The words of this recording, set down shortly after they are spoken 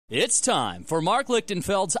It's time for Mark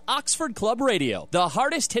Lichtenfeld's Oxford Club Radio, the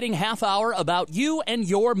hardest-hitting half hour about you and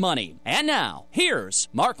your money. And now, here's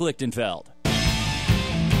Mark Lichtenfeld.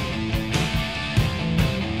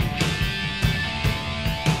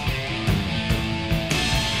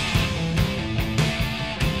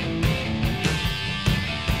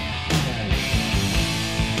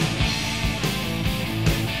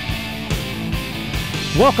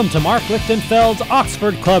 Welcome to Mark Lichtenfeld's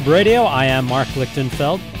Oxford Club Radio. I am Mark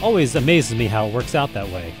Lichtenfeld. Always amazes me how it works out that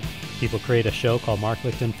way. People create a show called Mark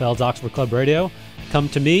Lichtenfeld's Oxford Club Radio, come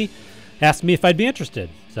to me, ask me if I'd be interested.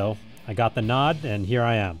 So I got the nod, and here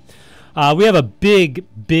I am. We have a big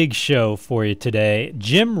show for you today.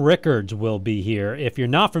 Jim Rickards will be here. If you're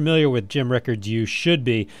not familiar with Jim Rickards, you should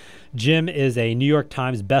be. Jim is a New York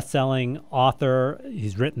Times best-selling author.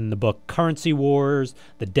 He's written the book Currency Wars,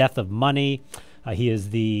 The Death of Money. He is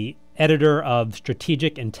the editor of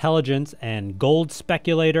Strategic Intelligence and Gold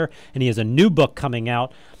Speculator, and he has a new book coming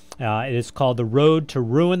out. It is called The Road to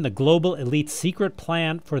Ruin, the Global Elite's Secret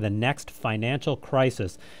Plan for the Next Financial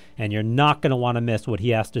Crisis. And you're not going to want to miss what he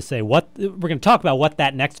has to say. We're going to talk about what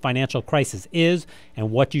that next financial crisis is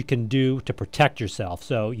and what you can do to protect yourself.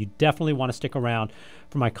 So you definitely want to stick around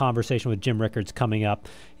for my conversation with Jim Rickards coming up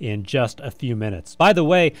in just a few minutes. By the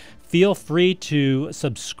way, feel free to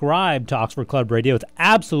subscribe to Oxford Club Radio. It's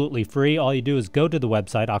absolutely free. All you do is go to the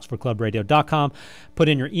website, oxfordclubradio.com, put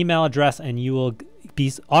in your email address, and you will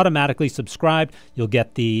be automatically subscribed. You'll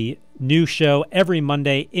get the new show every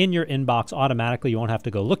Monday in your inbox automatically. You won't have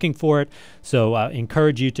to go looking for it. So I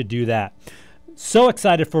encourage you to do that. So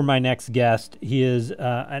excited for my next guest. He is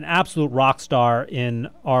an absolute rock star in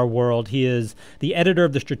our world. He is the editor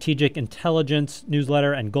of the Strategic Intelligence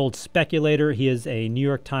newsletter and Gold Speculator. He is a New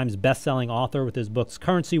York Times best-selling author with his books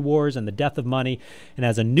Currency Wars and The Death of Money, and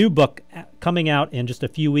has a new book coming out in just a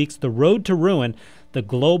few weeks, The Road to Ruin, the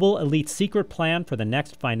Global Elite Secret Plan for the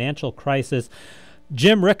Next Financial Crisis.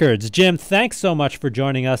 Jim Rickards. Jim, thanks so much for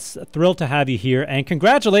joining us. Thrilled to have you here. And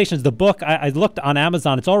congratulations. The book, I looked on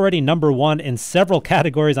Amazon. It's already #1 in several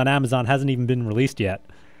categories on Amazon. Hasn't even been released yet.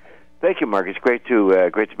 Thank you, Mark. It's great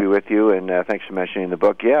to be with you, and thanks for mentioning the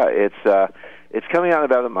book. Yeah, it's coming out in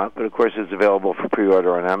about a month, but of course it's available for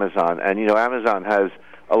pre-order on Amazon. And, you know, Amazon has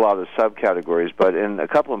a lot of subcategories, but in a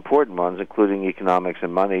couple important ones, including economics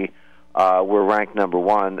and money, we're ranked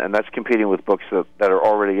 #1, and that's competing with books that are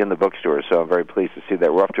already in the bookstores. So I'm very pleased to see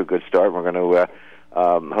that we're off to a good start. We're going to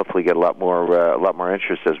hopefully get a lot more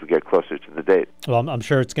interest as we get closer to the date. Well, I'm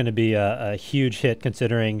sure it's going to be a huge hit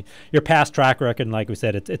considering your past track record. And like we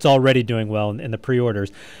said, it's already doing well in the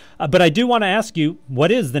pre-orders. But I do want to ask you,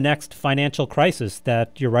 what is the next financial crisis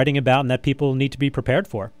that you're writing about and that people need to be prepared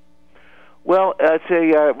for? Well, it's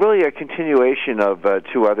really a continuation of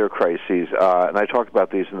two other crises, and I talk about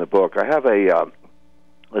these in the book. I have a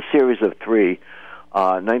series of three,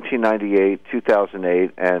 1998, 2008,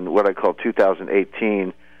 and what I call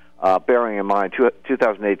 2018, bearing in mind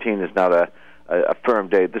 2018 is not a firm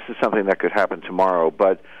date. This is something that could happen tomorrow.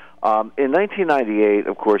 But in 1998,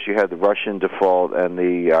 of course, you had the Russian default and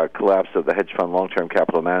the collapse of the hedge fund long-term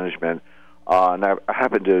capital management. And I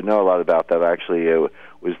happen to know a lot about that. I actually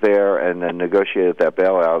was there and then negotiated that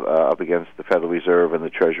bailout up against the Federal Reserve and the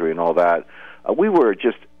Treasury and all that. We were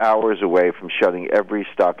just hours away from shutting every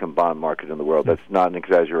stock and bond market in the world. That's not an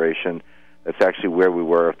exaggeration. That's actually where we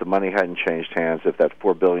were. If the money hadn't changed hands, if that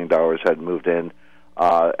 $4 billion hadn't moved in,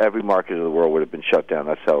 every market in the world would have been shut down.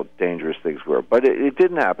 That's how dangerous things were. But it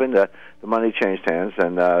didn't happen. The money changed hands,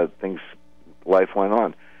 and life went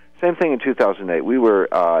on. Same thing in 2008. We were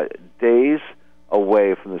days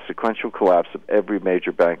away from the sequential collapse of every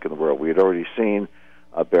major bank in the world. We had already seen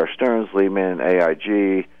Bear Stearns, Lehman,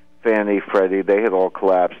 AIG, Fannie, Freddie. They had all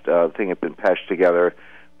collapsed. The thing had been patched together.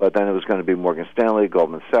 But then it was going to be Morgan Stanley,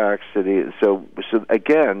 Goldman Sachs, Citi. So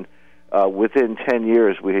again, within 10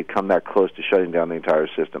 years, we had come that close to shutting down the entire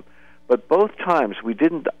system. But both times, we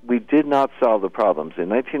did not solve the problems. In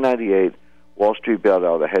 1998, Wall Street bailed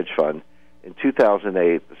out the hedge fund. In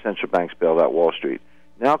 2008, the central banks bailed out Wall Street.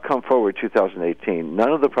 Now come forward 2018,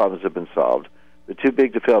 none of the problems have been solved. The two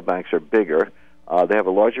big to-fail banks are bigger. They have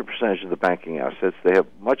a larger percentage of the banking assets. They have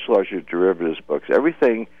much larger derivatives books.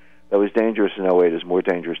 Everything that was dangerous in 2008 is more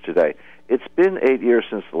dangerous today. It's been 8 years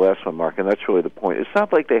since the last one, Mark, and that's really the point. It's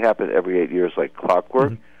not like they happen every 8 years like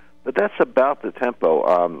clockwork, but that's about the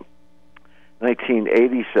tempo.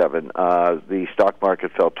 1987, the stock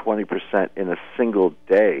market fell 20% in a single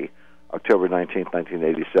day. October 19th,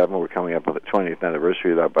 1987. We're coming up with the 20th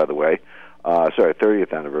anniversary of that, by the way.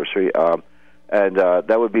 30th anniversary. And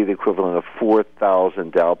that would be the equivalent of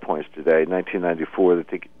 4,000 Dow points today. 1994,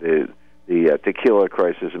 the the tequila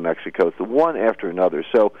crisis in Mexico. It's the one after another.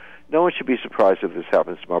 So no one should be surprised if this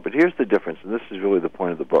happens tomorrow. But here's the difference, and this is really the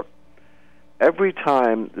point of the book. Every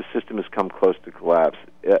time the system has come close to collapse,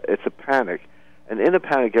 it's a panic. And in a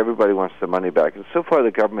panic, everybody wants their money back. And so far,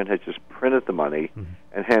 the government has just printed the money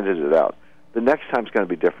and handed it out. The next time is going to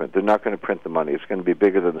be different. They're not going to print the money. It's going to be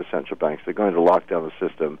bigger than the central banks. They're going to lock down the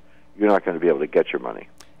system. You're not going to be able to get your money.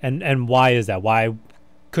 And why is that? Why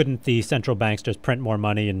couldn't the central banks just print more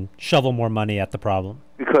money and shovel more money at the problem?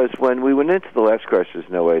 Because when we went into the last crisis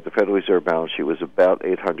in 08, the Federal Reserve balance sheet was about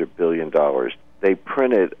 $800 billion. They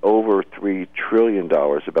printed over $3 trillion,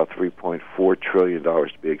 about $3.4 trillion to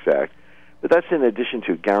be exact. But that's in addition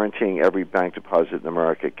to guaranteeing every bank deposit in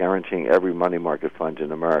America, guaranteeing every money market fund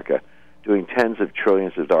in America, doing tens of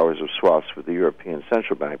trillions of dollars of swaps with the European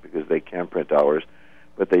Central Bank because they can print dollars,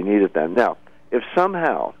 but they needed them. Now, if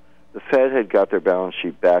somehow the Fed had got their balance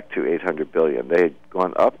sheet back to $800 billion, they had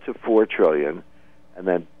gone up to $4 trillion and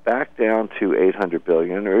then back down to $800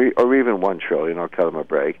 billion or even $1 trillion, I'll cut them a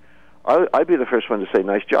break, I'd be the first one to say,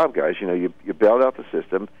 nice job, guys. You know, you bailed out the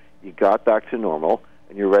system, you got back to normal,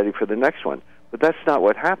 and you're ready for the next one. But that's not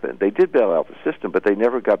what happened. They did bail out the system, but they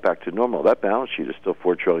never got back to normal. That balance sheet is still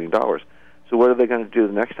 $4 trillion. So what are they going to do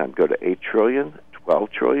the next time? Go to $8 trillion,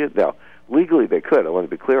 $12 trillion? Now, legally they could. I want to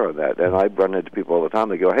be clear on that. And I run into people all the time.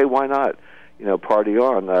 They go, hey, why not? You know, party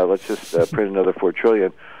on. Let's just print another $4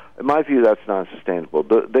 trillion. In my view, that's non-sustainable.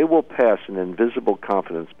 They will pass an invisible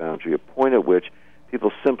confidence boundary, a point at which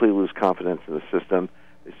people simply lose confidence in the system.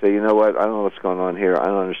 They say, you know what, I don't know what's going on here. I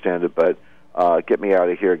don't understand it, but get me out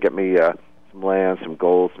of here. Get me some land, some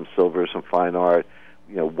gold, some silver, some fine art,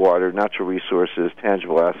 you know, water, natural resources,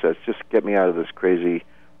 tangible assets. Just get me out of this crazy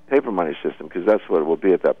paper money system, because that's what it will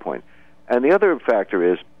be at that point. And the other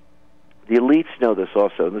factor is the elites know this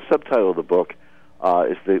also. And the subtitle of the book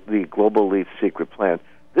is the Global Elite Secret Plan.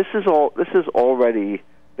 This is already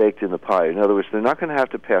baked in the pie. In other words, they're not going to have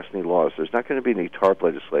to pass any laws. There's not going to be any TARP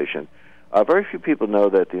legislation. Very few people know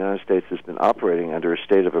that the United States has been operating under a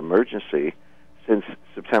state of emergency since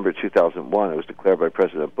September 2001. It was declared by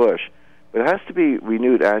President Bush. But it has to be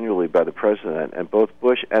renewed annually by the President, and both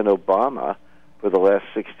Bush and Obama for the last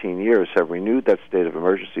 16 years have renewed that state of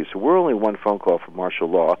emergency. So we're only one phone call from martial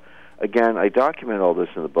law. Again, I document all this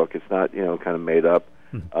in the book. It's not, you know, kind of made up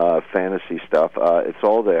fantasy stuff. It's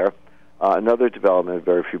all there. Another development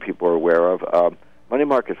very few people are aware of, money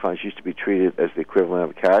market funds used to be treated as the equivalent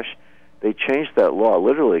of cash. They changed that law.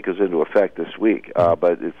 Literally, it goes into effect this week,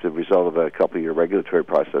 but it's a result of a couple-year regulatory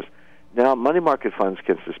process. Now, money market funds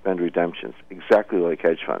can suspend redemptions, exactly like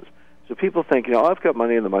hedge funds. So people think, you know, I've got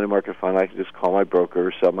money in the money market fund. I can just call my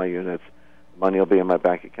broker, sell my units. Money will be in my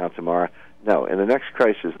bank account tomorrow. No, in the next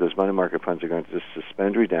crisis, those money market funds are going to just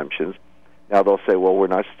suspend redemptions. Now they'll say, well, we're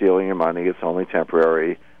not stealing your money. It's only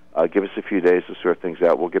temporary. Give us a few days to sort things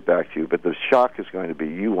out. We'll get back to you. But the shock is going to be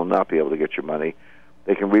you will not be able to get your money.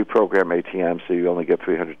 They can reprogram ATMs so you only get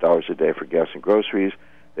 $300 a day for gas and groceries.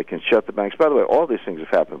 They can shut the banks. By the way, all these things have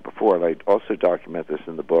happened before, and I also document this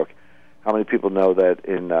in the book. How many people know that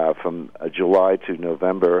from July to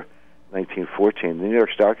November 1914, the New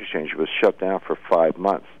York Stock Exchange was shut down for 5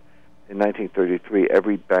 months. In 1933,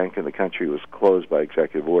 every bank in the country was closed by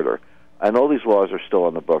executive order. And all these laws are still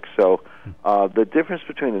on the books. So the difference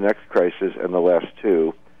between the next crisis and the last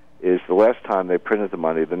two is the last time they printed the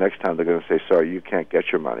money, the next time they're going to say, sorry, you can't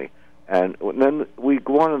get your money. And then we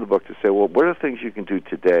go on in the book to say, well, what are things you can do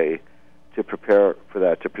today to prepare for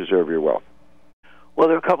that, to preserve your wealth? Well,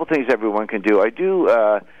 there are a couple things everyone can do. I do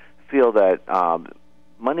feel that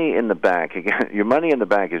money in the bank, again, your money in the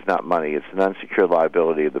bank is not money. It's an unsecured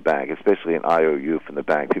liability of the bank. It's basically an IOU from the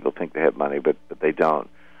bank. People think they have money, but they don't.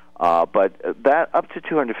 But that up to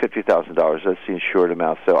 $250,000, that's the insured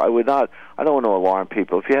amount. So I don't want to alarm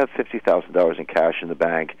people. If you have $50,000 in cash in the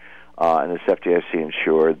bank and it's FDIC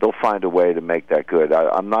insured, they'll find a way to make that good.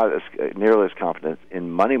 I'm not nearly as confident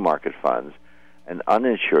in money market funds and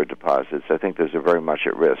uninsured deposits. I think those are very much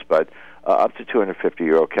at risk. But up to $250,000,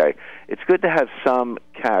 you're okay. It's good to have some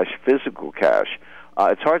cash, physical cash.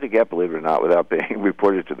 It's hard to get, believe it or not, without being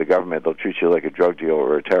reported to the government. They'll treat you like a drug dealer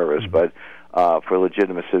or a terrorist. But for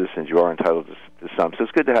legitimate citizens, you are entitled to some. So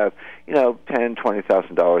it's good to have, $10,000,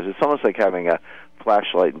 $20,000. It's almost like having a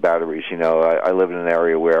flashlight and batteries. I live in an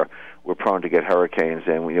area where we're prone to get hurricanes,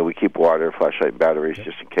 and we keep water, flashlight, and batteries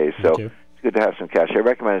just in case. So it's good to have some cash. I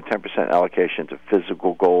recommend a 10% allocation to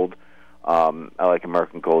physical gold. I like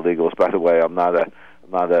American Gold Eagles. By the way, I'm not a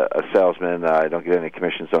salesman. I don't get any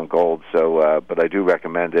commissions on gold, so but I do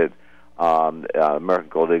recommend it. American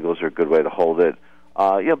Gold Eagles are a good way to hold it.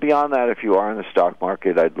 Beyond that, if you are in the stock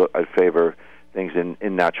market, I'd favor things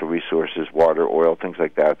in natural resources, water, oil, things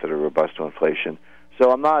like that are robust to inflation.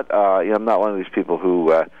 So I'm not I'm not one of these people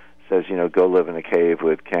who says go live in a cave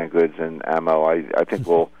with canned goods and ammo. I think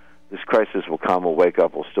this crisis will come, we'll wake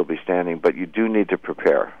up, we'll still be standing, but you do need to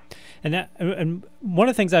prepare. And one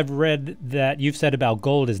of the things I've read that you've said about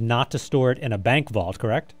gold is not to store it in a bank vault,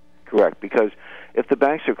 correct? Correct, because if the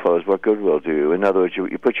banks are closed, what good will it do? In other words,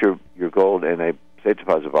 you put your gold in a safe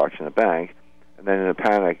deposit box in a bank, and then in a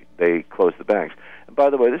panic, they close the banks. And by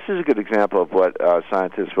the way, this is a good example of what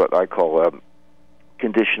scientists, what I call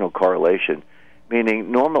conditional correlation,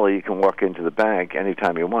 meaning normally you can walk into the bank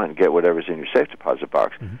anytime you want and get whatever's in your safe deposit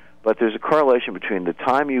box. Mm-hmm. But there's a correlation between the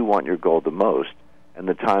time you want your gold the most and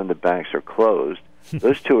the time the banks are closed.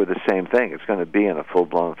 Those two are the same thing. It's going to be in a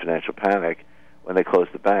full-blown financial panic when they close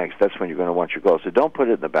the banks. That's when you're going to want your gold. So don't put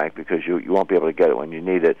it in the bank because you won't be able to get it when you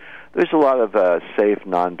need it. There's a lot of safe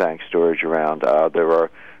non-bank storage around. There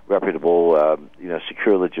are reputable,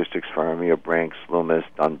 secure logistics firms, Brinks, Loomis,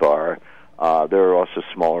 Dunbar. There are also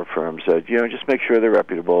smaller firms. Just make sure they're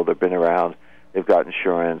reputable. They've been around. They've got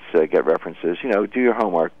insurance. Get references. Do your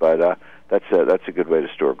homework. But that's a good way to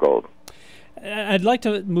store gold. I'd like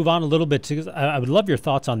to move on a little bit because I would love your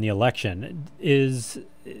thoughts on the election.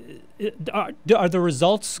 Are the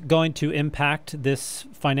results going to impact this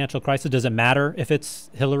financial crisis? Does it matter if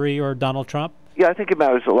it's Hillary or Donald Trump? Yeah, I think it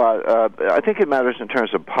matters a lot. I think it matters in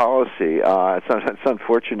terms of policy. It's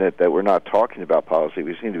unfortunate that we're not talking about policy.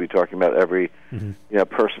 We seem to be talking about every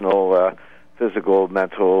personal, physical,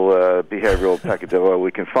 mental, behavioral peccadillo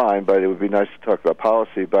we can find, but it would be nice to talk about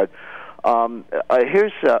policy. But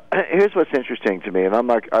here's what's interesting to me, and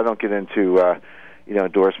I don't get into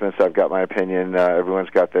endorsements. I've got my opinion. Everyone's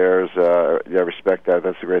got theirs. I respect that.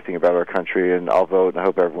 That's the great thing about our country, and I'll vote, and I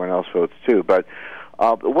hope everyone else votes too. But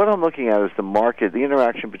what I'm looking at is the market, the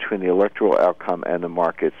interaction between the electoral outcome and the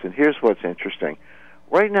markets. And here's what's interesting.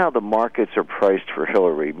 Right now, the markets are priced for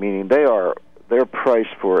Hillary, meaning they're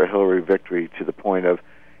priced for a Hillary victory to the point of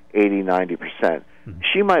 80-90%. Mm-hmm.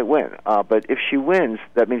 She might win, but if she wins,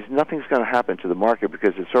 that means nothing's going to happen to the market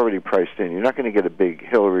because it's already priced in. You're not going to get a big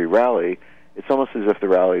Hillary rally. It's almost as if the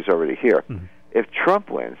rally is already here. Mm-hmm. If Trump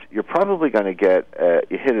wins, you're probably going to get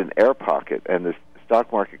you hit an air pocket, and the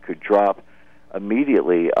stock market could drop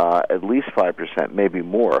immediately at least 5%, maybe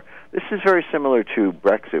more. This is very similar to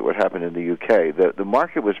Brexit, what happened in the UK. The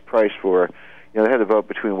market was priced for, they had to vote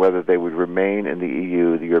between whether they would remain in the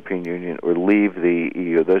EU, the European Union, or leave the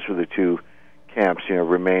EU. Those were the two camps,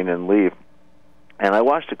 remain and leave. And I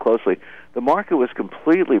watched it closely. The market was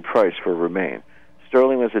completely priced for remain.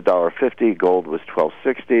 Sterling was $1.50, gold was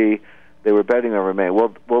 $12.60. They were betting on remain.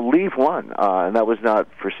 Well, leave won, and that was not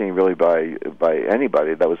foreseen really by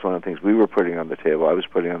anybody. That was one of the things we were putting on the table. I was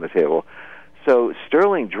putting on the table. So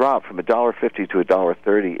sterling dropped from $1.50 to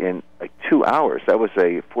 $1.30 in like 2 hours. That was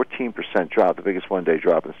a 14% drop, the biggest one-day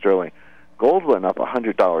drop in sterling. Gold went up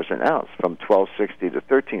 $100 an ounce from $12.60 to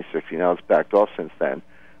 $13.60. Now it's backed off since then,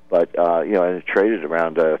 but and it traded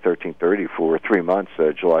around $13.30 for 3 months,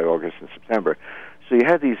 July, August, and September. So you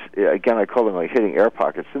had these, again, I call them like hitting air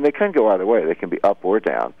pockets, and they can go either way. They can be up or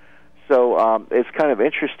down. So it's kind of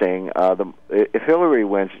interesting. If Hillary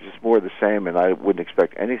wins, it's just more of the same, and I wouldn't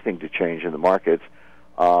expect anything to change in the markets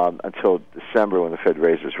until December when the Fed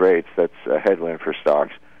raises rates. That's a headwind for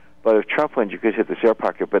stocks. But if Trump wins, you could hit this air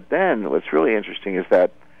pocket. But then what's really interesting is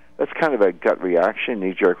that that's kind of a gut reaction,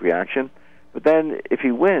 knee-jerk reaction. But then if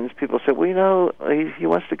he wins, people say, well, he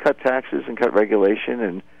wants to cut taxes and cut regulation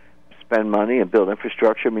and spend money and build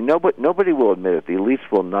infrastructure. I mean, nobody will admit it. The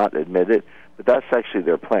elites will not admit it, but that's actually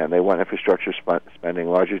their plan. They want infrastructure spending,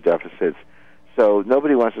 larger deficits. So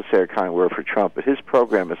nobody wants to say a kind word for Trump, but his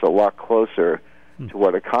program is a lot closer to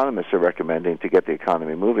what economists are recommending to get the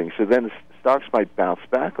economy moving. So then stocks might bounce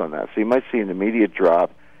back on that. So you might see an immediate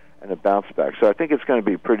drop and a bounce back. So I think it's going to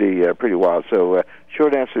be pretty wild. So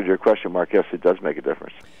short answer to your question, Mark, yes, it does make a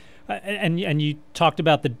difference. And you talked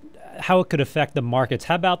about how it could affect the markets.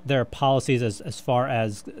 How about their policies as far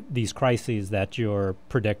as these crises that you're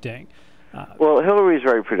predicting? Well, Hillary is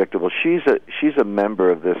very predictable. She's a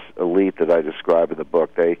member of this elite that I describe in the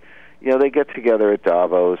book. They get together at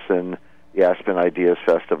Davos and the Aspen Ideas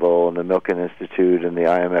Festival and the Milken Institute and the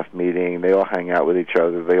IMF meeting. They all hang out with each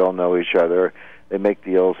other. They all know each other. They make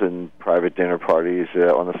deals in private dinner parties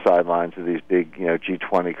on the sidelines of these big,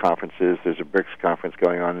 G20 conferences. There's a BRICS conference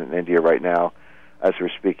going on in India right now as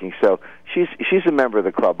we're speaking. So she's a member of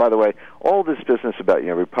the club. By the way, all this business about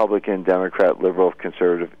Republican, Democrat, liberal,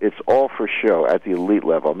 conservative, it's all for show at the elite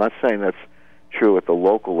level. I'm not saying that's true at the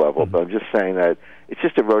local level, but I'm just saying that it's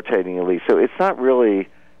just a rotating elite. So it's not really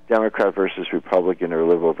Democrat versus Republican or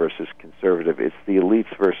liberal versus conservative. It's the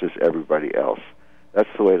elites versus everybody else. That's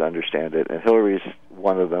the way to understand it. And Hillary's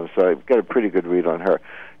one of them, so I've got a pretty good read on her.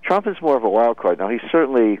 Trump is more of a wild card. Now, he's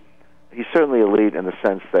certainly elite in the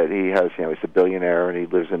sense that he has, he's a billionaire and he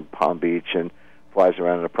lives in Palm Beach and flies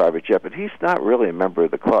around in a private jet, but he's not really a member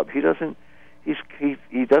of the club. He doesn't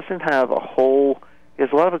have a whole. He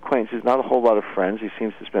has a lot of acquaintances, not a whole lot of friends. He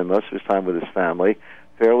seems to spend most of his time with his family,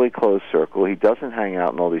 fairly closed circle. He doesn't hang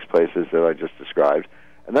out in all these places that I just described,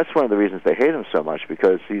 and that's one of the reasons they hate him so much,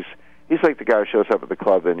 because he's like the guy who shows up at the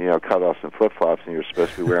club in cutoffs and flip flops, and you're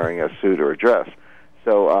supposed to be wearing a suit or a dress.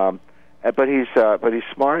 So, but he's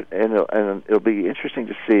smart, and it'll be interesting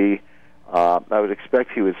to see. I would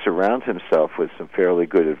expect he would surround himself with some fairly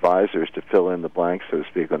good advisors to fill in the blanks, so to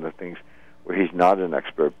speak, on the things where he's not an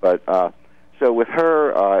expert. But so with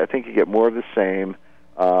her, I think you get more of the same.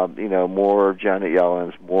 More Janet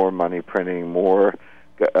Yellen's, more money printing, more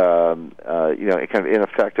kind of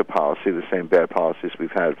ineffective policy, the same bad policies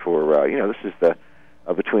we've had for this is the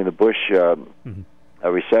between the Bush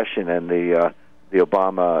recession and the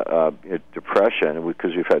Obama depression,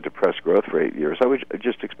 because we've had depressed growth for 8 years. I would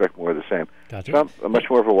just expect more of the same. Gotcha. Trump, much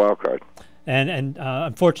more of a wild card. And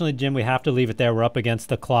unfortunately, Jim, we have to leave it there. We're up against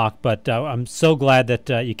the clock, but I'm so glad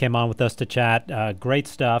that you came on with us to chat. Great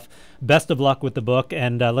stuff. Best of luck with the book,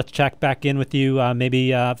 and let's check back in with you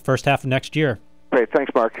maybe first half of next year. Great.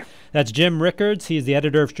 Thanks, Mark. That's Jim Rickards. He's the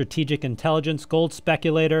editor of Strategic Intelligence, gold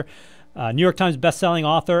speculator, New York Times bestselling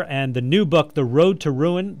author, and the new book, The Road to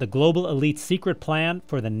Ruin, The Global Elite's Secret Plan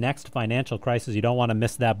for the Next Financial Crisis. You don't want to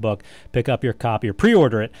miss that book. Pick up your copy, or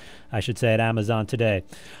pre-order it, I should say, at Amazon today.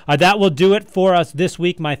 That will do it for us this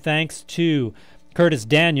week. My thanks to Curtis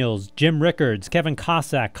Daniels, Jim Rickards, Kevin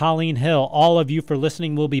Cossack, Colleen Hill, all of you for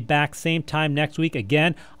listening. We'll be back same time next week.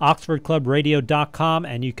 Again, oxfordclubradio.com,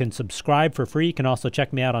 and you can subscribe for free. You can also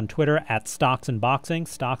check me out on Twitter at Stocks and Boxing,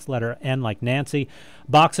 Stocks letter N like Nancy,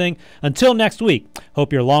 Boxing. Until next week,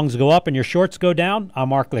 hope your longs go up and your shorts go down. I'm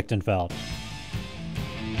Mark Lichtenfeld.